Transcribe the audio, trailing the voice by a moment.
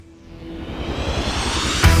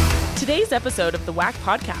Today's episode of the WAC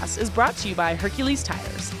Podcast is brought to you by Hercules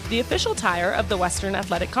Tires, the official tire of the Western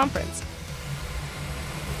Athletic Conference.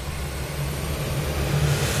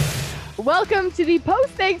 Welcome to the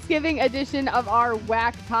post-Thanksgiving edition of our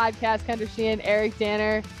WAC Podcast. Kendra Sheehan, Eric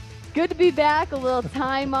Danner. Good to be back. A little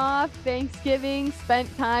time off, Thanksgiving,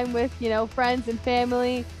 spent time with, friends and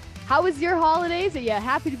family. How was your holidays? Are you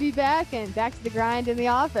happy to be back and back to the grind in the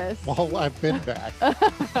office? Well, I've been back.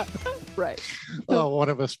 Right. One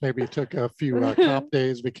of us maybe took a few comp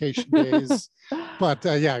days, vacation days. But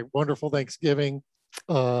wonderful Thanksgiving.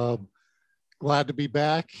 Glad to be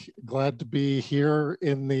back. Glad to be here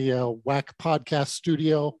in the WAC Podcast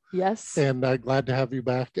studio. Yes. And glad to have you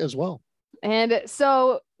back as well. And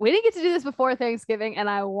so we didn't get to do this before Thanksgiving, and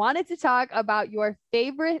I wanted to talk about your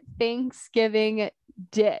favorite Thanksgiving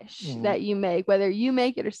dish that you make, whether you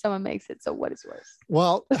make it or someone makes it. So what is yours?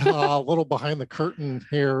 Well, a little behind the curtain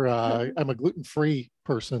here. I'm a gluten-free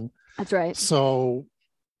person. That's right. So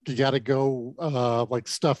you got to go like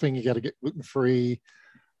stuffing, you got to get gluten-free,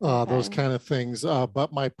 those kind of things.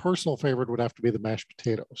 But my personal favorite would have to be the mashed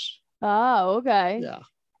potatoes. Oh, okay. Yeah.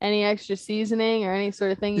 Any extra seasoning or any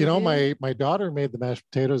sort of thing? My daughter made the mashed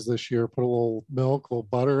potatoes this year, put a little milk, a little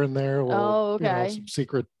butter in there, some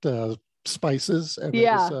secret spices, and it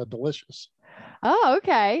was delicious. Oh,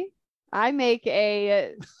 okay. I make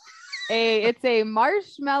it's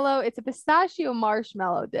a pistachio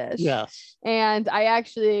marshmallow dish. Yes. And I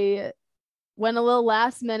actually went a little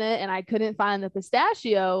last minute and I couldn't find the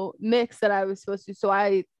pistachio mix that I was supposed to. So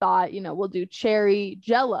I thought, we'll do cherry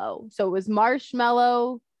jello. So it was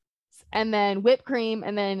marshmallow and then whipped cream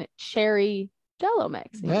and then cherry jello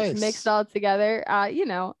mix. Nice. Just mixed all together. I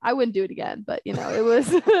wouldn't do it again, but it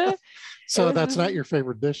was. So that's not your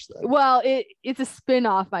favorite dish then? Well, it's a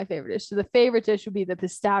spin-off my favorite dish. So the favorite dish would be the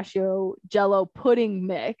pistachio jello pudding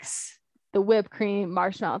mix, the whipped cream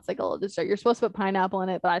marshmallow. It's like a little dessert. You're supposed to put pineapple in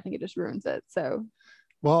it, but I think it just ruins it. So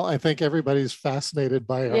well, I think everybody's fascinated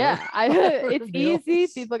by it. It's easy.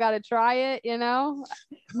 People got to try it,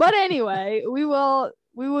 But anyway, we will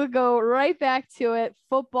go right back to it.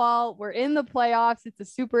 Football, we're in the playoffs. It's a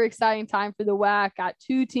super exciting time for the WAC. Got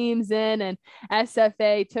two teams in, and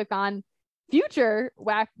SFA took on future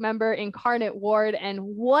WAC member Incarnate Word. And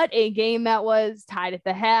what a game that was, tied at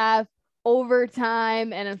the half,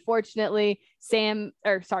 overtime. And unfortunately, Stephen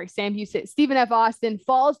F. Austin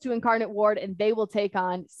falls to Incarnate Word, and they will take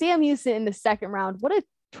on Sam Houston in the second round. What a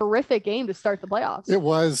terrific game to start the playoffs. It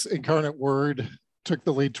was. Incarnate Word took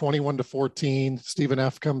the lead 21-14. Stephen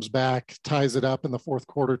F. comes back, ties it up in the fourth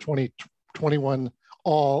quarter, 20-21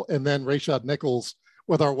 all. And then Rashad Nichols,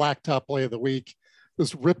 with our WAC top play of the week,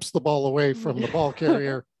 just rips the ball away from the ball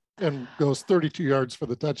carrier and goes 32 yards for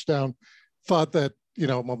the touchdown. Thought that,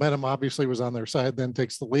 momentum obviously was on their side, then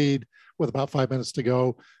takes the lead with about 5 minutes to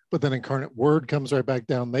go. But then Incarnate Word comes right back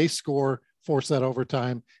down. They score, force that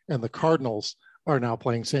overtime, and the Cardinals are now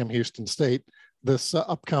playing Sam Houston State this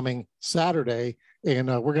upcoming Saturday. And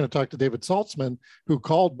we're going to talk to David Saltzman, who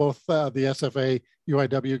called both the SFA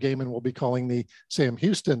UIW game and will be calling the Sam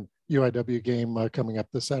Houston UIW game coming up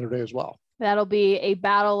this Saturday as well. That'll be a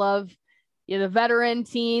battle of the veteran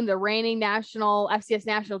team, the reigning FCS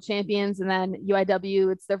national champions, and then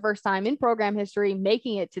UIW. It's their first time in program history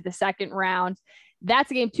making it to the second round. That's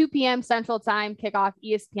a game, 2 p.m. Central Time, kickoff,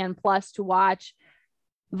 ESPN Plus to watch.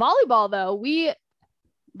 Volleyball, though,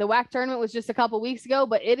 the WAC tournament was just a couple weeks ago,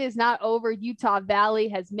 but it is not over. Utah Valley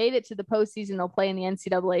has made it to the postseason. They'll play in the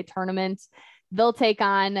NCAA tournament. They'll take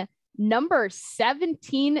on number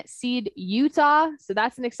 17 seed Utah. So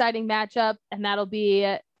that's an exciting matchup. And that'll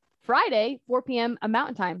be Friday, 4 p.m.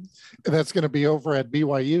 Mountain Time. And that's going to be over at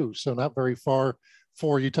BYU. So not very far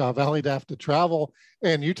for Utah Valley to have to travel.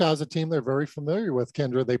 And Utah's a team they're very familiar with,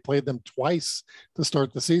 Kendra. They played them twice to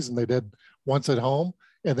start the season. They did once at home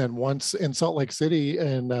and then once in Salt Lake City,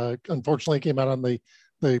 and unfortunately came out on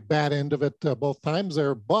the bad end of it both times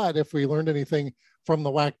there. But if we learned anything from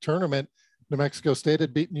the WAC tournament, New Mexico State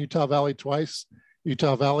had beaten Utah Valley twice.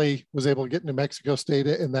 Utah Valley was able to get New Mexico State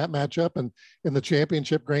in that matchup. And in the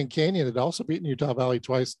championship, Grand Canyon had also beaten Utah Valley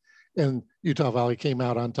twice, and Utah Valley came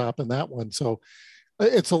out on top in that one. So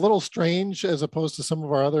it's a little strange as opposed to some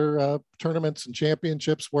of our other tournaments and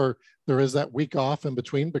championships where there is that week off in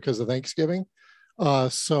between because of Thanksgiving.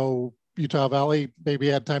 So Utah Valley maybe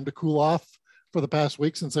had time to cool off for the past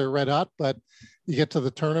week since they're red hot, but you get to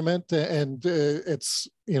the tournament and it's,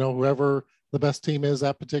 whoever the best team is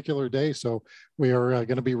that particular day. So we are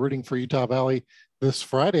going to be rooting for Utah Valley this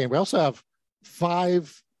Friday. And we also have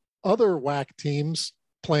 5 other WAC teams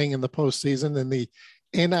playing in the postseason in the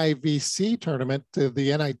NIVC tournament, the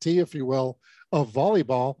NIT, if you will, of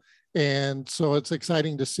volleyball. And so it's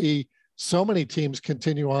exciting to see so many teams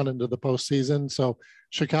continue on into the postseason. So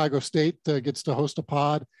Chicago State gets to host a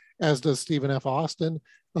pod, as does Stephen F. Austin.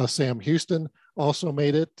 Sam Houston also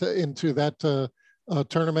made it into that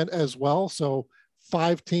tournament as well. So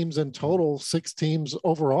 5 teams in total, 6 teams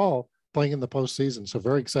overall playing in the postseason. So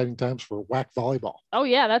very exciting times for WAC volleyball. Oh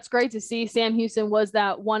yeah, that's great to see. Sam Houston was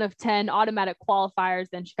that one of 10 automatic qualifiers.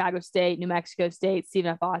 Then Chicago State, New Mexico State,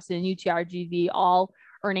 Stephen F. Austin, UTRGV, all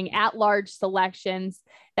earning at-large selections.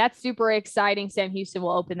 That's super exciting. Sam Houston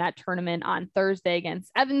will open that tournament on Thursday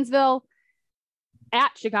against Evansville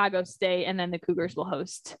at Chicago State, and then the Cougars will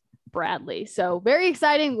host Bradley. So very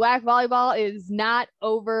exciting. WAC volleyball is not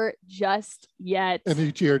over just yet. And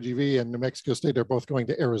UTRGV and New Mexico State are both going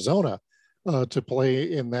to Arizona to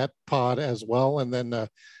play in that pod as well. And then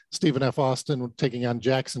Stephen F. Austin taking on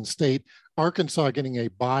Jackson State. Arkansas getting a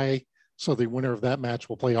bye, so the winner of that match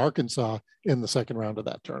will play Arkansas in the second round of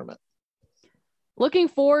that tournament. Looking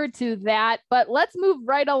forward to that, but let's move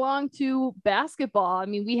right along to basketball. I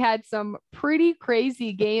mean, we had some pretty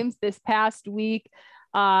crazy games this past week.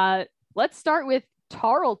 Let's start with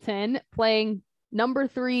Tarleton playing number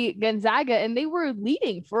 3 Gonzaga, and they were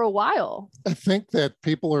leading for a while. I think that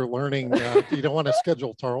people are learning you don't want to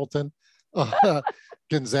schedule Tarleton.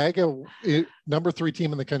 Gonzaga, number 3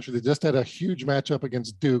 team in the country. They just had a huge matchup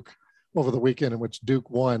against Duke over the weekend in which Duke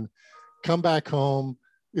won. Come back home.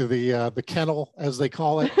 The kennel, as they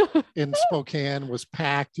call it, in Spokane was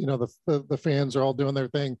packed. You know, the fans are all doing their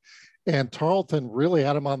thing. And Tarleton really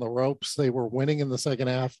had them on the ropes. They were winning in the second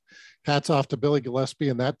half. Hats off to Billy Gillespie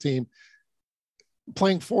and that team.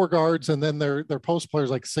 Playing 4 guards, and then their post players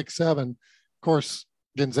like 6'7". Of course,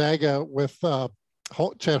 Gonzaga with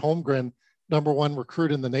Chet Holmgren, number 1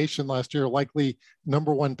 recruit in the nation last year, likely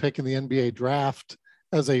number 1 pick in the NBA draft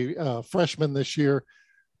as a freshman this year,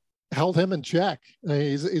 held him in check.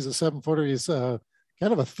 He's a 7-footer. He's kind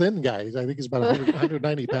of a thin guy. I think he's about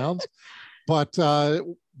 190 pounds. But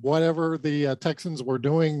whatever the Texans were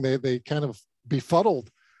doing, they kind of befuddled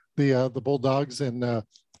the Bulldogs, and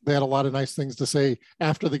they had a lot of nice things to say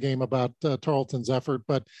after the game about Tarleton's effort,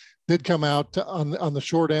 but did come out on the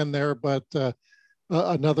short end there. But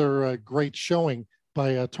another great showing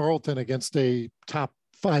by Tarleton against a top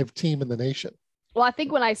 5 team in the nation. Well, I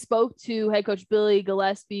think when I spoke to head coach Billy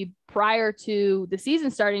Gillespie prior to the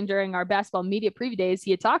season starting during our basketball media preview days,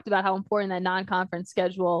 he had talked about how important that non-conference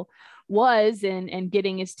schedule was and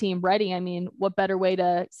getting his team ready. I mean, what better way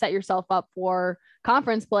to set yourself up for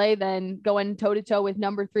conference play than going toe-to-toe with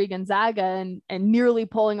number 3 Gonzaga and nearly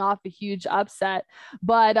pulling off a huge upset.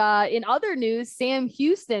 But in other news, Sam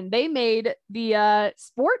Houston, they made the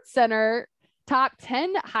Sports Center top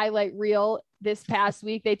 10 highlight reel this past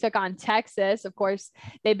week. They took on Texas. Of course,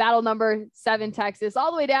 they battled number 7 Texas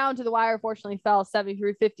all the way down to the wire. Fortunately, fell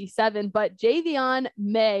 73-57. But Javion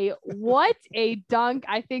May, what a dunk.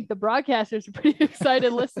 I think the broadcasters are pretty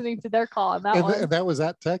excited listening to their call on that one. And that was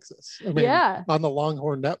at Texas. I mean, yeah, on the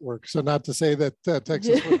Longhorn Network. So not to say that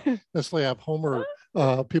Texas would necessarily have Homer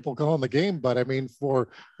people calling the game, but I mean, for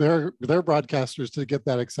their broadcasters to get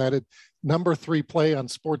that excited. Number 3 play on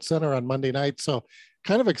Sports Center on Monday night. So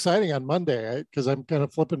kind of exciting on Monday, because I'm kind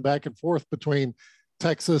of flipping back and forth between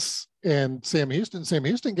Texas and Sam Houston. Sam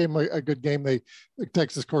Houston gave them a good game.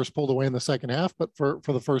 Texas, of course, pulled away in the second half, but for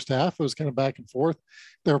the first half, it was kind of back and forth.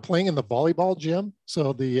 They were playing in the volleyball gym,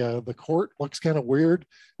 so the court looks kind of weird.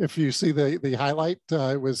 If you see the highlight,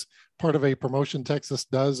 it was part of a promotion Texas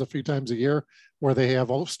does a few times a year where they have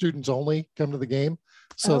all students only come to the game.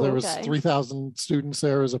 So there was 3,000 students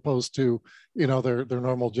there as opposed to, their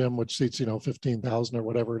normal gym, which seats, 15,000 or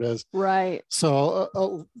whatever it is. Right. So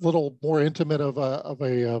a little more intimate of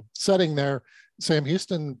a setting there. Sam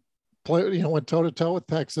Houston went toe to toe with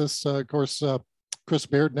Texas. Of course, Chris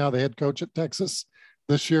Beard, now the head coach at Texas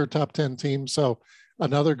this year, top 10 team. So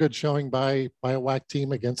another good showing by a WAC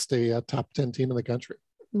team against a top 10 team in the country.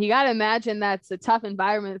 You got to imagine that's a tough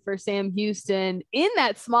environment for Sam Houston in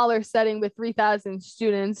that smaller setting with 3,000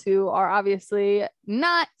 students who are obviously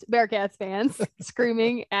not Bearcats fans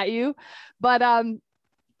screaming at you. But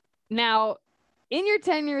now, in your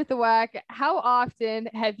tenure at the WAC, how often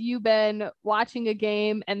have you been watching a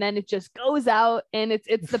game and then it just goes out and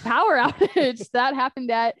it's the power outage? That happened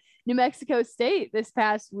at New Mexico State this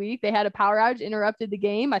past week. They had a power outage, interrupted the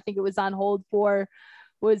game. I think it was on hold for,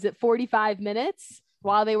 45 minutes?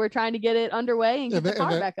 While they were trying to get it underway and get the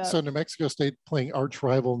power back up. So New Mexico State playing arch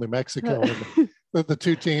rival New Mexico. And the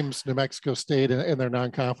 2 teams, New Mexico State and their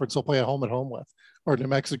non-conference, will play at home with, or New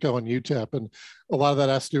Mexico and UTEP. And a lot of that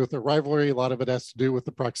has to do with the rivalry. A lot of it has to do with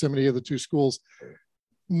the proximity of the 2 schools.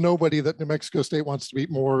 Nobody that New Mexico State wants to beat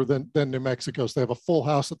more than New Mexico. So they have a full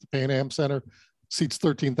house at the Pan Am Center. seats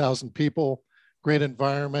 13,000 people, great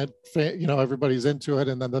environment, everybody's into it,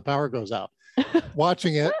 and then the power goes out.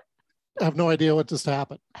 Watching it, I have no idea what just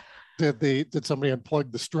happened. Did somebody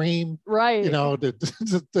unplug the stream? Right.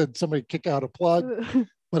 Did somebody kick out a plug?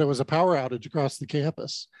 But it was a power outage across the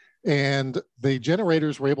campus. And the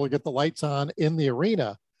generators were able to get the lights on in the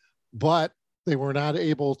arena, but they were not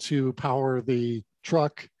able to power the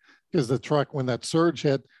truck, because the truck, when that surge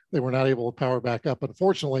hit, they were not able to power back up,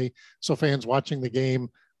 unfortunately. So fans watching the game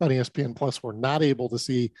on ESPN Plus were not able to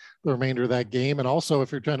see the remainder of that game. And also,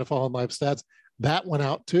 if you're trying to follow live stats, that went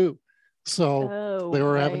out too. So they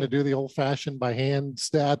were having to do the old fashioned by hand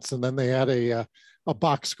stats. And then they had a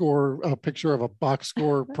box score, a picture of a box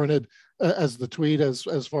score printed as the tweet, as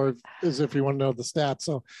far as if you want to know the stats.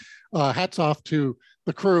 So hats off to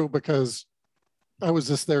the crew, because I was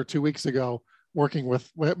just there 2 weeks ago working with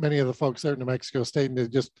many of the folks there in New Mexico State, and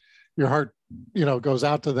it just, your heart, goes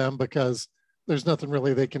out to them, because there's nothing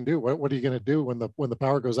really they can do. What are you going to do when the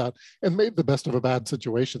power goes out, and made the best of a bad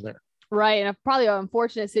situation there? Right. And probably an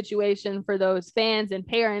unfortunate situation for those fans and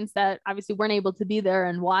parents that obviously weren't able to be there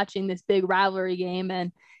and watching this big rivalry game,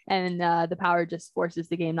 and the power just forces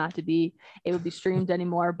the game not to be able to be streamed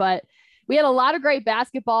anymore. But we had a lot of great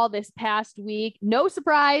basketball this past week. No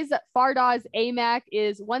surprise, Fardaws Aimaq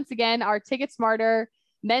is once again our Ticket Smarter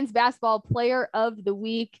Men's Basketball Player of the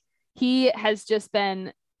Week. He has just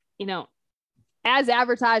been, as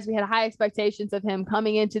advertised. We had high expectations of him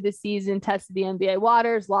coming into the season, tested the NBA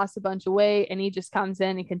waters, lost a bunch of weight, and he just comes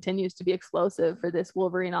in and continues to be explosive for this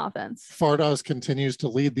Wolverine offense. Fardaws continues to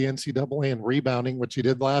lead the NCAA in rebounding, which he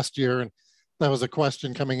did last year. And that was a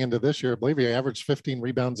question coming into this year. I believe he averaged 15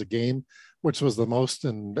 rebounds a game, which was the most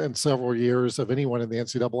in several years of anyone in the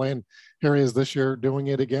NCAA. And here he is this year doing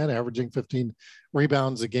it again, averaging 15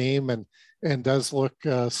 rebounds a game, and does look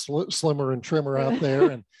slimmer and trimmer out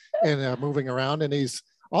there and moving around. And he's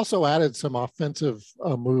also added some offensive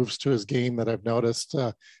moves to his game that I've noticed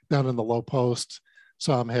down in the low post.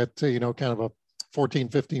 Saw him hit, kind of a 14,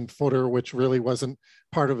 15 footer, which really wasn't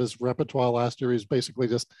part of his repertoire last year. He's basically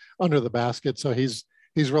just under the basket. So he's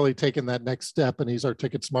really taken that next step, and he's our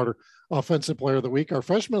Ticket Smarter Offensive Player of the Week. Our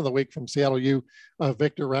Freshman of the Week from Seattle U,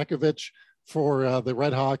 Victor Rakovic for the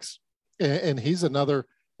Redhawks. And he's another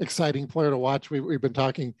exciting player to watch. We've been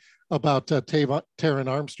talking about Taron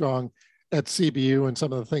Armstrong at CBU and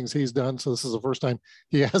some of the things he's done. So this is the first time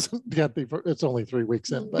he hasn't got it's only 3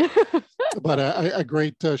 weeks in, but a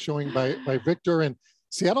great showing by Victor. And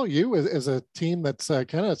Seattle U is a team that's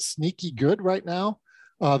kind of sneaky good right now.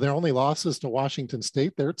 Their only losses to Washington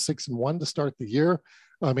State. They're at 6-1 to start the year.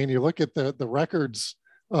 I mean, you look at the records,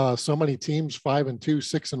 so many teams 5-2,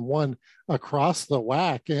 6-1 across the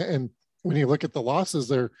WAC. And when you look at the losses,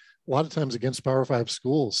 they're a lot of times against Power 5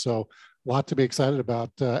 schools. So a lot to be excited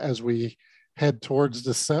about as we head towards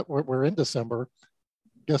December. We're in December.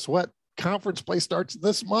 Guess what? Conference play starts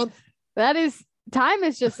this month. Time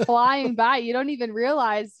is just flying by. You don't even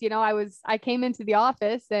realize, I came into the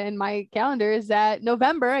office and my calendar is at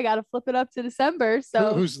November. I got to flip it up to December.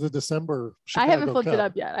 So who's the December Chicago I haven't flipped Cup? It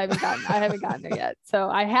up yet. I haven't gotten there yet. So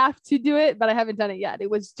I have to do it, but I haven't done it yet. It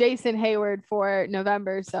was Jason Hayward for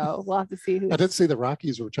November. So we'll have to see I did see the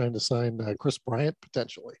Rockies were trying to sign Chris Bryant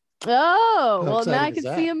potentially. Oh, well, now I can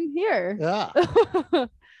see him here. Yeah.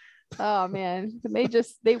 Oh man,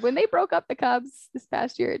 when they broke up the Cubs this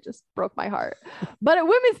past year, it just broke my heart. But at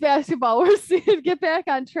women's basketball, we're seeing get back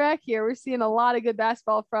on track here. We're seeing a lot of good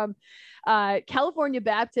basketball from California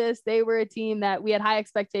Baptist. They were a team that we had high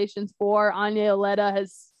expectations for. Anya Oleta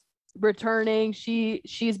has returning.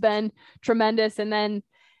 She's been tremendous. And then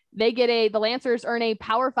the Lancers earn a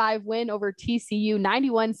Power 5 win over TCU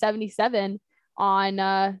 91-77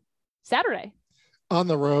 on Saturday. On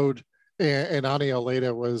the road. And Anya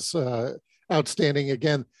Oleta was outstanding.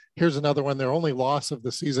 Again, here's another one. Their only loss of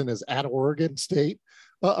the season is at Oregon State,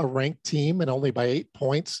 a ranked team, and only by 8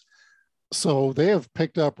 points. So they have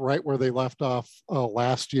picked up right where they left off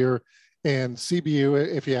last year. And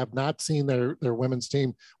CBU, if you have not seen their women's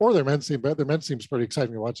team or their men's team, but their men's team is pretty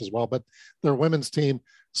exciting to watch as well. But their women's team,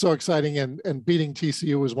 so exciting. And beating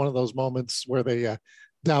TCU was one of those moments where they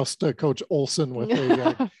doused Coach Olson with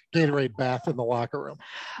a Gatorade bath in the locker room.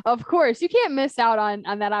 Of course, you can't miss out on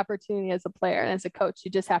that opportunity as a player and as a coach.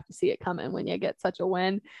 You just have to see it coming when you get such a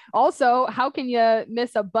win. Also, how can you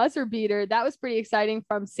miss a buzzer beater? That was pretty exciting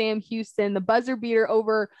from Sam Houston. The buzzer beater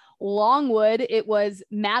over Longwood. It was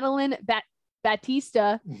Madeline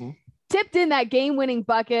Batista tipped in that game-winning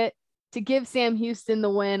bucket to give Sam Houston the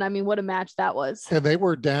win. I mean, what a match that was. And they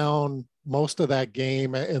were down most of that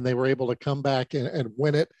game, and they were able to come back and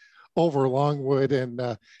win it over Longwood. And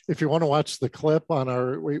if you want to watch the clip on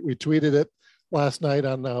we tweeted it last night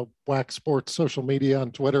on WAC Sports social media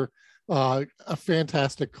on Twitter. A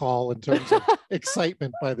fantastic call in terms of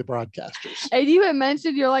excitement by the broadcasters. And you had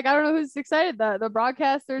mentioned, you're like, I don't know who's excited, the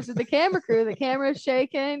broadcasters or the camera crew. The camera's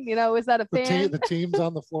shaking. Was that a fan? The team's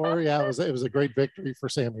on the floor. Yeah, it was a great victory for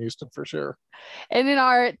Sam Houston for sure. And in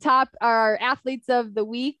our athletes of the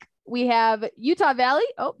week, we have Utah Valley.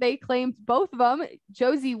 Oh, they claimed both of them.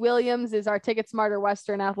 Josie Williams is our Ticket Smarter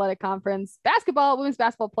Western Athletic Conference women's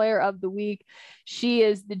basketball player of the week. She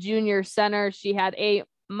is the junior center. She had a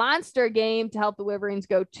monster game to help the Wyverns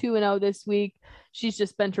go 2-0 this week. She's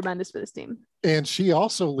just been tremendous for this team. And she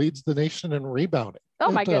also leads the nation in rebounding.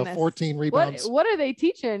 Oh my goodness. 14 rebounds. What are they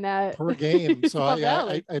teaching per game? So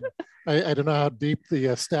I don't know how deep the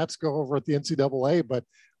stats go over at the NCAA, but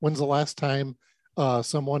when's the last time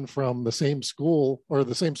someone from the same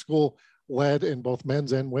school led in both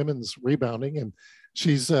men's and women's rebounding? And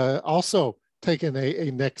she's also taken a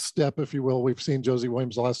next step, if you will. We've seen Josie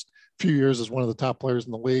Williams the last few years as one of the top players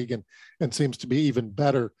in the league and seems to be even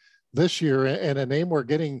better this year. And a name we're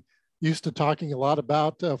getting used to talking a lot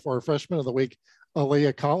about for our freshman of the week,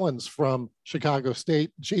 Aaliyah Collins from Chicago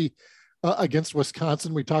State. She against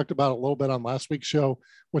Wisconsin, we talked about a little bit on last week's show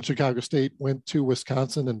when Chicago State went to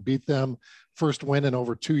Wisconsin and beat them. First win in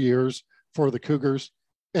over 2 years for the Cougars,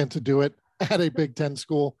 and to do it at a Big Ten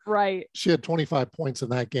school. Right. She had 25 points in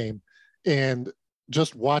that game. And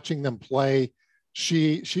just watching them play,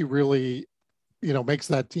 she really, makes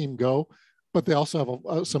that team go. But they also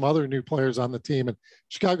have some other new players on the team. And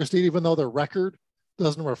Chicago State, even though their record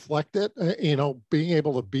doesn't reflect it, being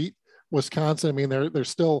able to beat Wisconsin, I mean, they're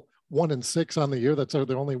still 1-6 on the year. That's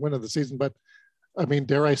their only win of the season. But I mean,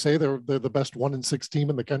 dare I say they're the best 1-6 team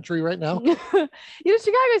in the country right now?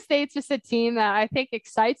 Chicago State's just a team that I think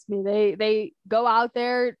excites me. They go out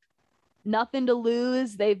there, nothing to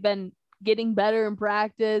lose. They've been getting better in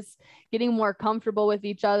practice, getting more comfortable with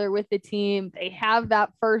each other, with the team. They have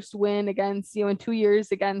that first win against, in 2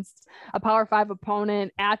 years against a Power 5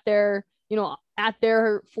 opponent at their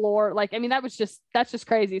floor. That's just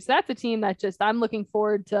crazy. So that's a team that I'm looking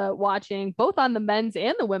forward to watching both on the men's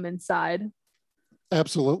and the women's side.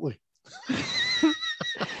 Absolutely.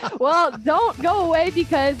 Well, don't go away,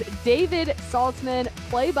 because David Saltzman,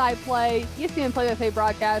 play-by-play, ESPN play-by-play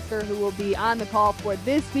broadcaster, who will be on the call for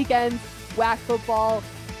this weekend's WAC football.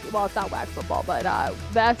 Well, it's not WAC football, but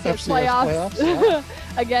the FCS playoffs yeah.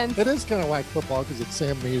 against. It is kind of WAC football because it's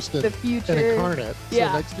Sam Houston, the future, and Incarnate. So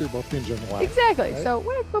yeah. Next year, both teams are in the WAC. Exactly. Right? So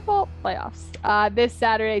WAC football playoffs. This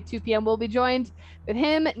Saturday, 2 p.m. We'll be joined with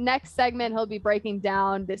him. Next segment, he'll be breaking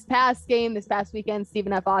down this past weekend,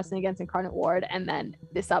 Stephen F. Austin against Incarnate Ward, and then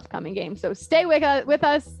this upcoming game. So stay with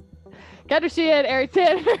us. Kendra Sheehan, Eric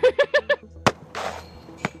Tanner.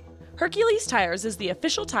 Hercules Tires is the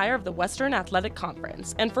official tire of the Western Athletic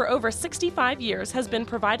Conference, and for over 65 years has been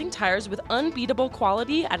providing tires with unbeatable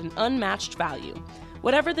quality at an unmatched value.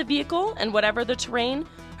 Whatever the vehicle and whatever the terrain,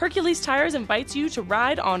 Hercules Tires invites you to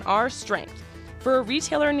ride on our strength. For a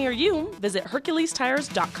retailer near you, visit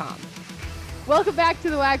HerculesTires.com. Welcome back to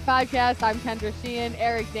the WAC Podcast. I'm Kendra Sheehan,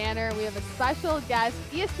 Eric Danner. We have a special guest,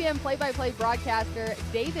 ESPN play-by-play broadcaster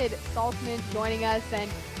David Saltzman, joining us. And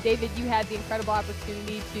David, you had the incredible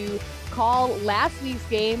opportunity to call last week's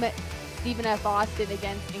game, Stephen F. Austin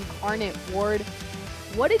against Incarnate Ward.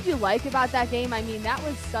 What did you like about that game? I mean, that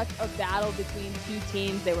was such a battle between two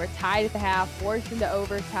teams. They were tied at the half, forced into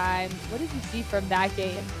overtime. What did you see from that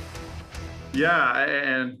game? Yeah,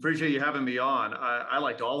 and appreciate you having me on. I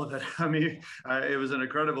liked all of it. I mean, it was an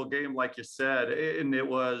incredible game, like you said, and it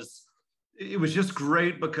was just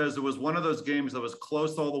great because it was one of those games that was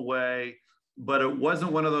close all the way, but it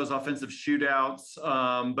wasn't one of those offensive shootouts.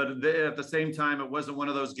 But at the same time, it wasn't one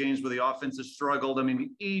of those games where the offenses struggled. I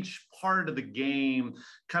mean, each part of the game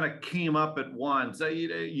kind of came up at once.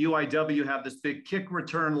 UIW had this big kick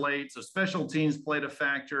return late, so special teams played a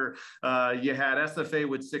factor. You had SFA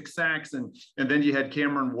with 6 sacks, and then you had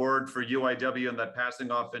Cameron Ward for UIW, and that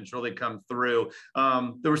passing offense really come through.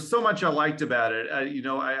 There was so much I liked about it.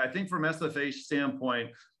 I think from SFA's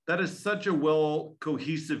standpoint, that is such a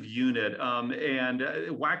cohesive unit. And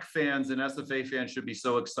WAC fans and SFA fans should be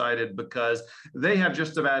so excited because they have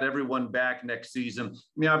just about everyone back next season. I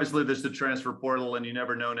mean, obviously there's the transfer portal and you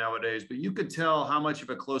never know nowadays, but you could tell how much of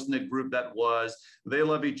a close-knit group that was. They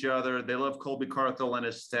love each other. They love Colby Carthel and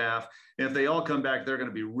his staff. And if they all come back, they're going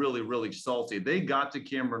to be really, really salty. They got to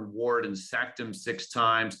Cameron Ward and sacked him 6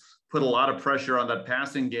 times. put a lot of pressure on that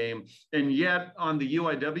passing game. And yet on the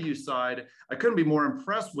UIW side, I couldn't be more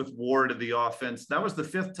impressed with Ward of the offense. That was the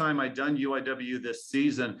 5th time I'd done UIW this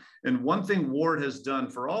season. And one thing Ward has done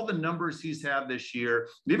for all the numbers he's had this year,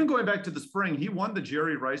 and even going back to the spring, he won the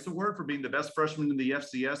Jerry Rice Award for being the best freshman in the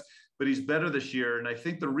FCS, but he's better this year. And I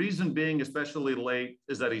think the reason being, especially late,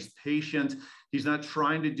 is that he's patient. He's not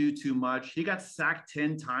trying to do too much. He got sacked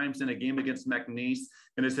 10 times in a game against McNeese.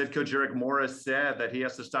 And his head coach, Eric Morris, said that he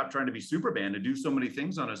has to stop trying to be Superman and do so many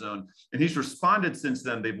things on his own. And he's responded since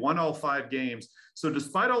then. They've won all 5 games. So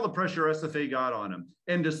despite all the pressure SFA got on him,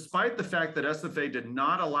 and despite the fact that SFA did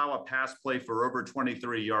not allow a pass play for over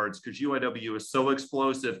 23 yards because UIW is so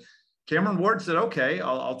explosive, Cameron Ward said, okay,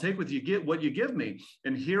 I'll take what you give me.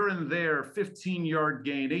 And here and there, 15-yard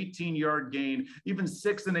gain, 18-yard gain, even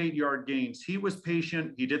 6 and 8 yard gains. He was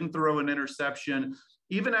patient. He didn't throw an interception.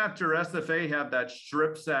 Even after SFA had that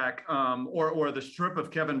strip sack or the strip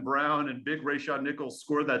of Kevin Brown and big Rayshad Nichols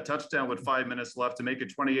scored that touchdown with 5 minutes left to make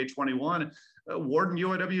it 28-21, Ward and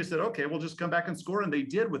UIW said, okay, we'll just come back and score. And they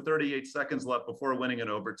did with 38 seconds left before winning in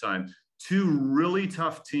overtime. 2 really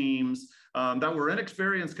tough teams that were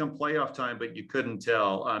inexperienced come playoff time, but you couldn't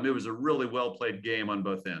tell. It was a really well-played game on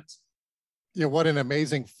both ends. Yeah, what an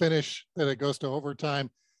amazing finish that it goes to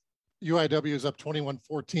overtime. UIW is up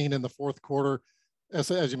 21-14 in the 4th quarter. As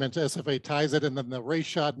you mentioned, SFA ties it, and then the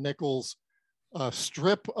Rayshad Nichols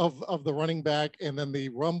strip of the running back, and then the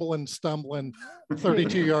rumbling, stumbling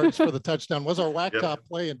 32 yards for the touchdown was our whack top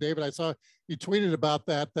play. And David, I saw you tweeted about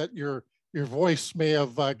that your voice may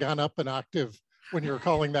have gone up an octave when you were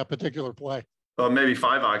calling that particular play. Maybe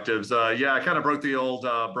 5 octaves. Yeah, I kind of broke the old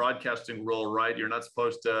broadcasting rule, right? You're not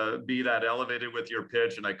supposed to be that elevated with your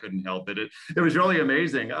pitch, and I couldn't help it. It was really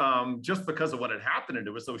amazing just because of what had happened. And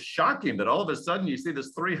it was so shocking that all of a sudden you see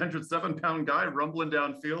this 307-pound guy rumbling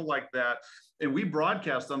downfield like that. And we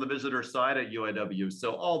broadcast on the visitor side at UIW.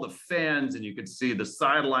 So all the fans, and you could see the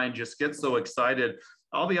sideline just get so excited.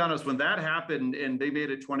 I'll be honest, when that happened and they made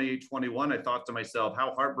it 28-21, I thought to myself,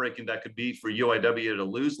 how heartbreaking that could be for UIW to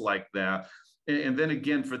lose like that. And then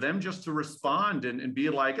again, for them just to respond and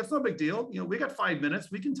be like, it's no big deal. You know, we got 5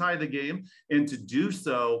 minutes, we can tie the game. And to do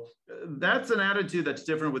so, that's an attitude that's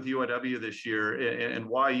different with UIW this year, and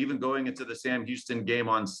why even going into the Sam Houston game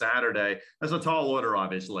on Saturday, that's a tall order,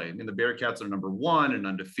 obviously. I mean, the Bearcats are number 1 and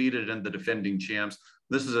undefeated and the defending champs.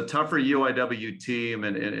 This is a tougher UIW team,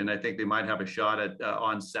 and I think they might have a shot at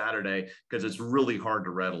on Saturday because it's really hard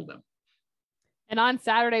to rattle them. And on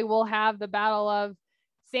Saturday, we'll have the battle of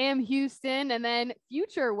Sam Houston and then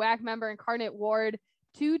future WAC member Incarnate Ward,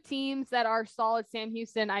 2 teams that are solid. Sam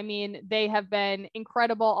Houston, I mean, they have been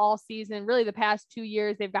incredible all season. Really, the past 2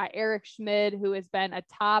 years, they've got Eric Schmid, who has been a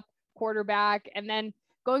top quarterback, and then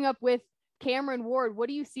going up with Cameron Ward. What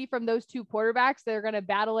do you see from those 2 quarterbacks that are going to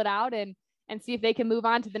battle it out and see if they can move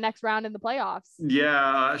on to the next round in the playoffs?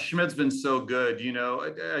 Yeah, Schmid's been so good. You know,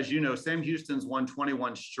 as you know, Sam Houston's won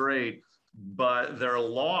 21 straight. But their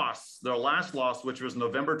last loss, which was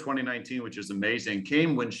November 2019, which is amazing,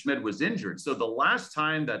 came when Schmid was injured. So the last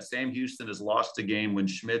time that Sam Houston has lost a game when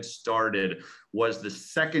Schmid started was the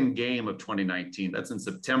 2nd game of 2019. That's in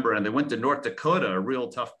September. And they went to North Dakota, a real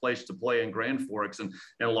tough place to play in Grand Forks, and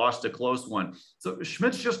lost a close one. So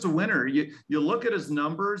Schmid's just a winner. You look at his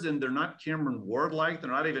numbers, and they're not Cameron Ward-like.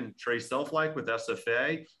 They're not even Trey Self-like with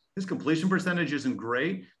SFA. His completion percentage isn't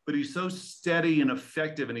great, but he's so steady and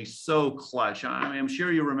effective, and he's so clutch. I mean, I'm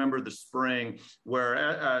sure you remember the spring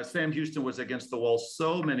where Sam Houston was against the wall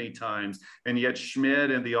so many times, and yet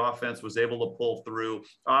Schmid and the offense was able to pull through.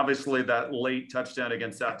 Obviously, that late touchdown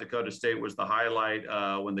against South Dakota State was the highlight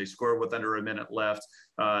when they scored with under a minute left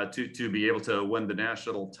to be able to win the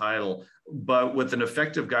national title. But with an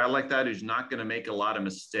effective guy like that who's not going to make a lot of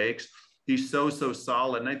mistakes, he's so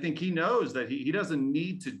solid. And I think he knows that he doesn't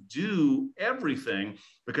need to do everything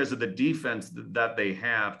because of the defense that they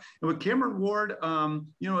have. And with Cameron Ward,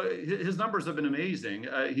 you know, his numbers have been amazing.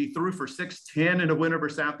 He threw for 610 in a win over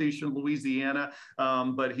Southeastern Louisiana,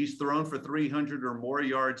 but he's thrown for 300 or more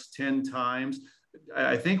yards 10 times.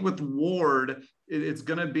 I think with Ward, it's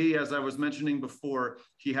going to be, as I was mentioning before,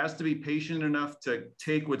 he has to be patient enough to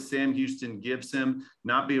take what Sam Houston gives him,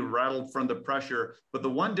 not be rattled from the pressure. But the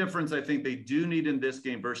one difference I think they do need in this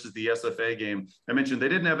game versus the SFA game, I mentioned they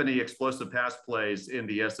didn't have any explosive pass plays in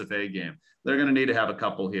the SFA game. They're going to need to have a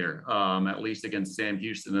couple here, at least against Sam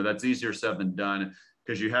Houston. And that's easier said than done,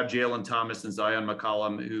 because you have Jalen Thomas and Zion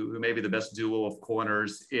McCollum, who may be the best duo of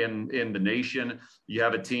corners in the nation. You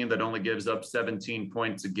have a team that only gives up 17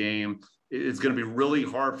 points a game. it's going to be really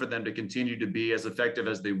hard for them to continue to be as effective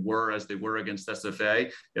as they were against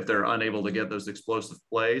SFA if they're unable to get those explosive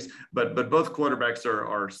plays. But both quarterbacks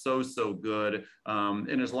are so good.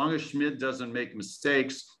 And as long as Schmid doesn't make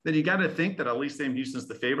mistakes, then you got to think that at least Sam Houston's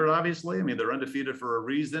the favorite, obviously. I mean, they're undefeated for a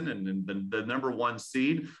reason and the number one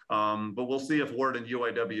seed. But we'll see if Ward and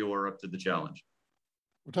UIW are up to the challenge.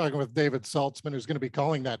 We're talking with David Saltzman, who's going to be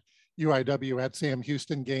calling that UIW at Sam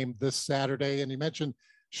Houston game this Saturday. And you mentioned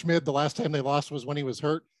Schmid, the last time they lost was when he was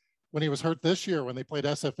hurt. When he was hurt this year, when they played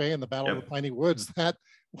SFA in the Battle of the Piney Woods, that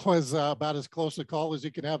was about as close a call as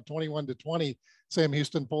you can have, 21-20. Sam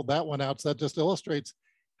Houston pulled that one out. So that just illustrates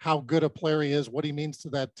how good a player he is, what he means to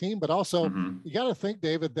that team. But also, you got to think,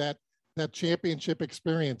 David, that championship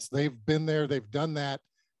experience, they've been there, they've done that,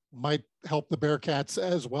 might help the Bearcats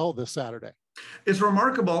as well this Saturday. It's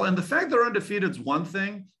remarkable. And the fact they're undefeated is one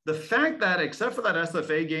thing. The fact that, except for that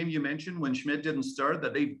SFA game you mentioned when Schmid didn't start,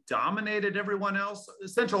 that they dominated everyone else.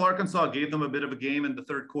 Central Arkansas gave them a bit of a game in the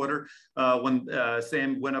third quarter when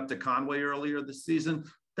Sam went up to Conway earlier this season.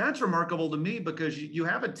 That's remarkable to me because you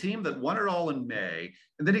have a team that won it all in May,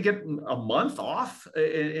 and then you get a month off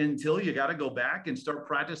until you got to go back and start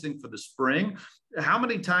practicing for the spring. How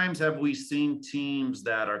many times have we seen teams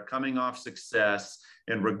that are coming off success,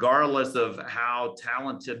 and regardless of how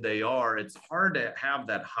talented they are, it's hard to have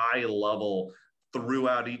that high level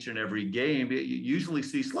throughout each and every game? You usually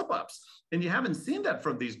see slip-ups. And you haven't seen that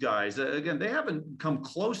from these guys. Again, they haven't come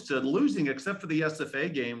close to losing except for the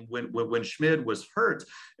SFA game when Schmid was hurt.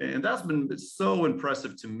 And that's been so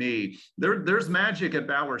impressive to me. There's magic at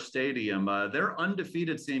Bauer Stadium. Their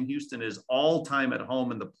undefeated Sam Houston is all-time at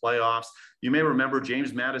home in the playoffs. You may remember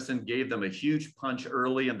James Madison gave them a huge punch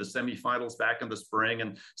early in the semifinals back in the spring,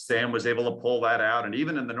 and Sam was able to pull that out. And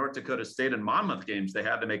even in the North Dakota State and Monmouth games, they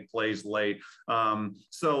had to make plays late.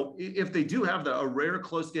 So if they do have a rare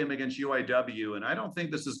close game against UIW, and I don't think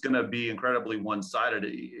this is going to be incredibly one-sided,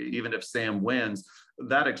 even if Sam wins,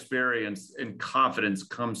 that experience and confidence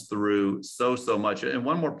comes through so much. And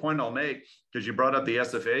one more point I'll make, because you brought up the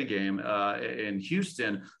SFA game in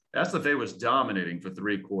Houston. SFA was dominating for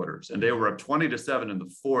three quarters, and they were up 20-7 in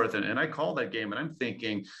the fourth. And I called that game, and I'm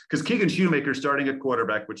thinking, because Keegan Shoemaker starting at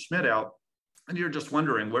quarterback with Schmid out, and you're just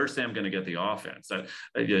wondering, where's Sam going to get the offense?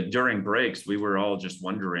 During breaks, we were all just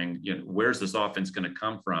wondering, where's this offense going to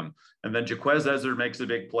come from? And then Jaquez Ezzard makes a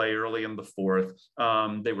big play early in the fourth.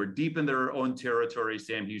 They were deep in their own territory,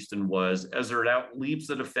 Sam Houston was. Ezzard out leaps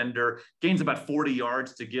a defender, gains about 40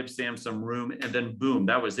 yards to give Sam some room, and then boom,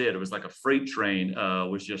 that was it. It was like a freight train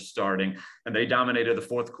was just starting, and they dominated the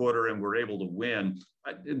fourth quarter and were able to win.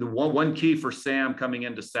 The one key for Sam coming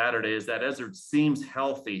into Saturday is that Ezzard seems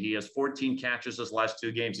healthy. He has 14 catches his last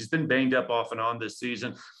two games. He's been banged up off and on this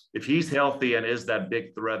season. If he's healthy and is that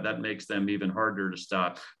big threat, that makes them even harder to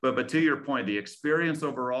stop. But to your point, the experience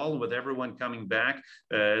overall with everyone coming back,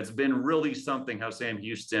 it's been really something how Sam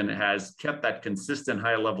Houston has kept that consistent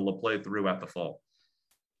high level of play throughout the fall.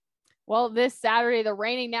 Well, this Saturday, the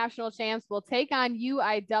reigning national champs will take on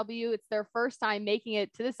UIW. It's their first time making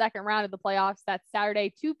it to the second round of the playoffs. That's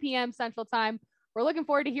Saturday, 2 p.m. Central Time. We're looking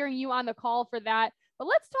forward to hearing you on the call for that. But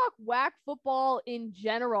let's talk WAC football in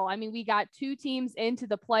general. I mean, we got two teams into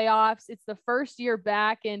the playoffs. It's the first year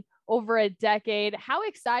back in over a decade. How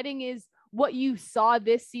exciting is what you saw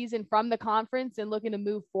this season from the conference and looking to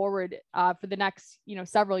move forward for the next,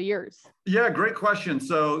 several years? Yeah, great question.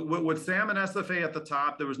 So with Sam and SFA at the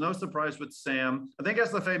top, there was no surprise with Sam. I think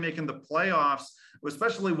SFA making the playoffs,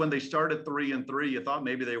 especially when they started 3-3, you thought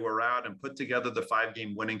maybe they were out and put together the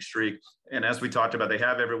 5-game winning streak. And as we talked about, they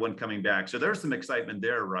have everyone coming back. So there's some excitement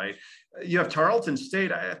there, right? You have Tarleton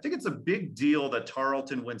State. I think it's a big deal that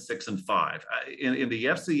Tarleton wins 6-5 in the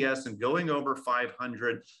FCS and going over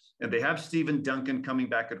 500. And they have Stephen Duncan coming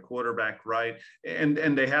back at quarterback, right? And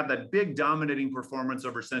they have that big dominating performance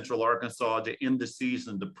over Central Arkansas to end the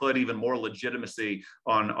season to put even more legitimacy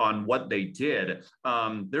on what they did.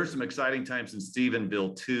 There's some exciting times in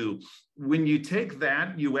Stephenville too. When you take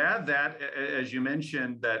that, you add that, as you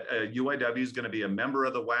mentioned, that UIW is going to be a member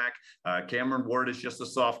of the WAC. Cameron Ward is just a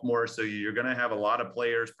sophomore, so you're going to have a lot of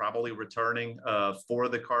players probably returning for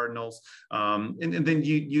the Cardinals. And then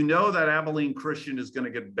you know that Abilene Christian is going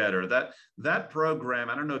to get better. That program,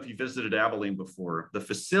 I don't know if you visited Abilene before, the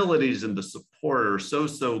facilities and the support are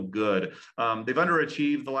so good. They've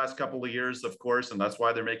underachieved the last couple of years, of course, and that's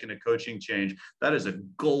why they're making a coaching change. That is a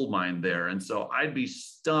gold mine there. And so I'd be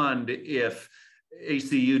stunned if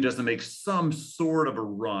ACU doesn't make some sort of a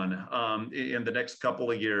run in the next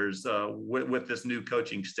couple of years with this new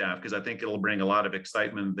coaching staff, because I think it'll bring a lot of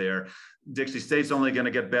excitement there. Dixie State's only going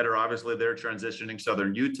to get better. Obviously, they're transitioning.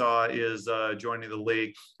 Southern Utah is joining the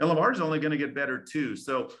league. And Lamar's only going to get better too.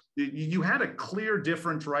 So you had a clear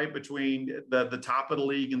difference, right, between the top of the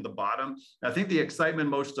league and the bottom. I think the excitement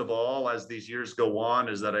most of all as these years go on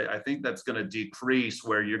is that I think that's going to decrease,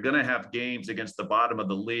 where you're going to have games against the bottom of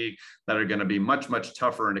the league that are going to be much, much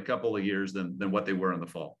tougher in a couple of years than what they were in the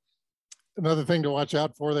fall. Another thing to watch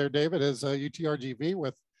out for there, David, is UTRGV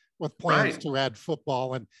with plans to add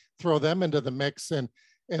football and throw them into the mix. And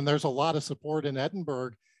there's a lot of support in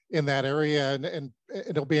Edinburgh in that area. And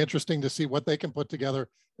it'll be interesting to see what they can put together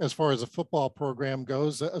as far as a football program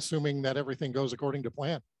goes, assuming that everything goes according to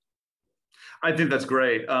plan. I think that's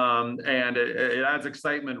great. And it adds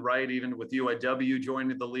excitement, right? Even with UIW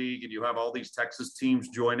joining the league and you have all these Texas teams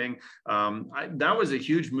joining. That was a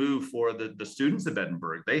huge move for the students of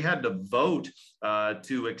Edinburgh. They had to vote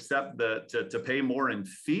to accept to pay more in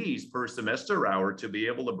fees per semester hour to be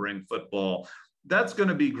able to bring football. That's going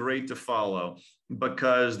to be great to follow,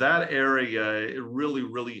 because that area, it really,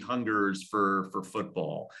 really hungers for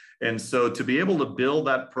football. And so to be able to build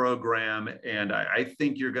that program, and I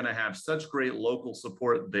think you're going to have such great local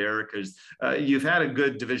support there, because you've had a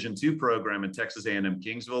good Division II program in Texas A&M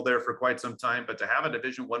Kingsville there for quite some time, but to have a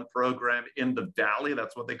Division I program in the Valley,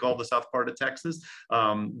 that's what they call the south part of Texas,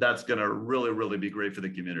 that's going to really, really be great for the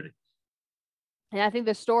community. And I think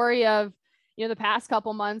the story of the past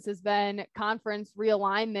couple months has been conference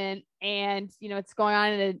realignment, and, it's going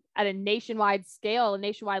on at a nationwide scale, a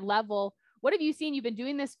nationwide level. What have you seen? You've been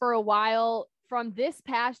doing this for a while, from this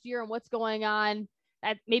past year and what's going on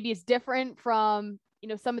that maybe is different from,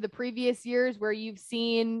 some of the previous years where you've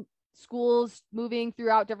seen schools moving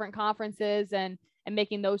throughout different conferences and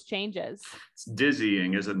making those changes. It's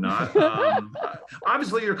dizzying, is it not?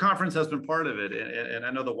 Obviously, your conference has been part of it. And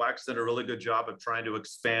I know the WAC's done a really good job of trying to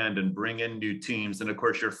expand and bring in new teams. And of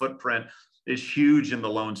course, your footprint is huge in the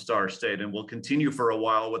Lone Star State and will continue for a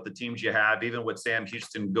while with the teams you have, even with Sam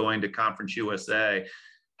Houston going to Conference USA.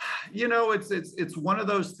 It's one of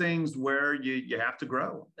those things where you have to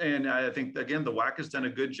grow. And I think, again, the WAC has done a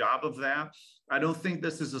good job of that. I don't think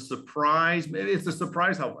this is a surprise. Maybe it's a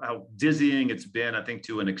surprise how dizzying it's been, I think,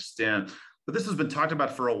 to an extent. But this has been talked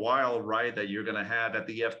about for a while, right? That you're going to have at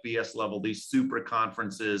the FBS level these super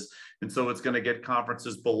conferences. And so it's going to get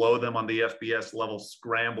conferences below them on the FBS level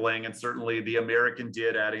scrambling. And certainly the American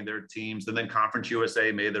did, adding their teams. And then Conference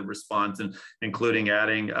USA made the response, and including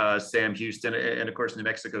adding Sam Houston and, of course, New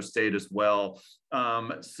Mexico State as well.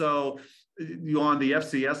 So on the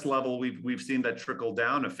FCS level, we've seen that trickle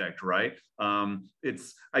down effect, right?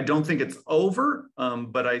 I don't think it's over,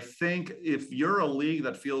 but I think if you're a league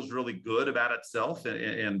that feels really good about itself,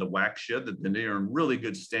 and the WAC should, then you're in really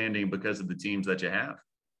good standing because of the teams that you have.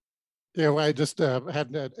 Yeah, well, I just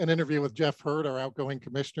had an interview with Jeff Hurd, our outgoing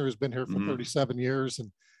commissioner, who's been here for 37 years.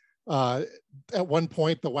 And at one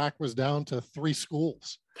point, the WAC was down to 3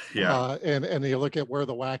 schools. Yeah. And you look at where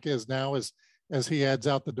the WAC is now as he heads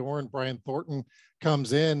out the door and Brian Thornton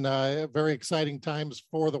comes in. Very exciting times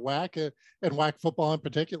for the WAC and WAC football in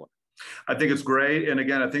particular. I think it's great. And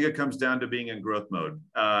again, I think it comes down to being in growth mode.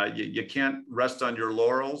 You can't rest on your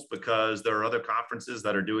laurels, because there are other conferences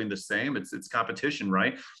that are doing the same. It's competition,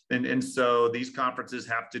 right? And so these conferences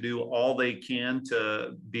have to do all they can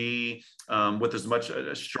to be with as much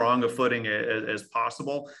strong a footing as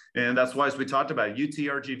possible. And that's why, as we talked about,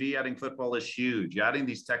 UTRGV adding football is huge. Adding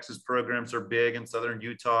these Texas programs are big, in Southern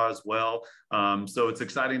Utah as well. So it's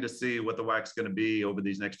exciting to see what the WAC's going to be over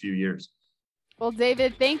these next few years. Well,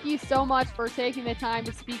 David, thank you so much for taking the time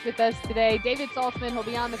to speak with us today. David Saltzman, he'll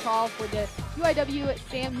be on the call for the UIW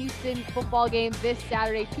Sam Houston football game this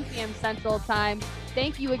Saturday, 2 p.m. Central Time.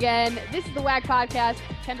 Thank you again. This is the WAC Podcast.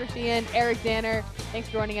 Kendra Sheehan, Eric Danner. Thanks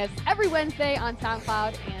for joining us every Wednesday on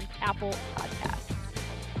SoundCloud and Apple Podcasts.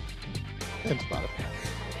 And Spotify.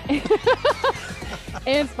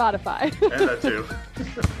 And Spotify. And that too.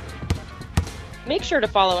 Make sure to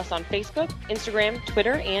follow us on Facebook, Instagram,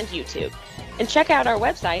 Twitter, and YouTube. And check out our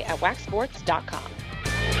website at wacsports.com.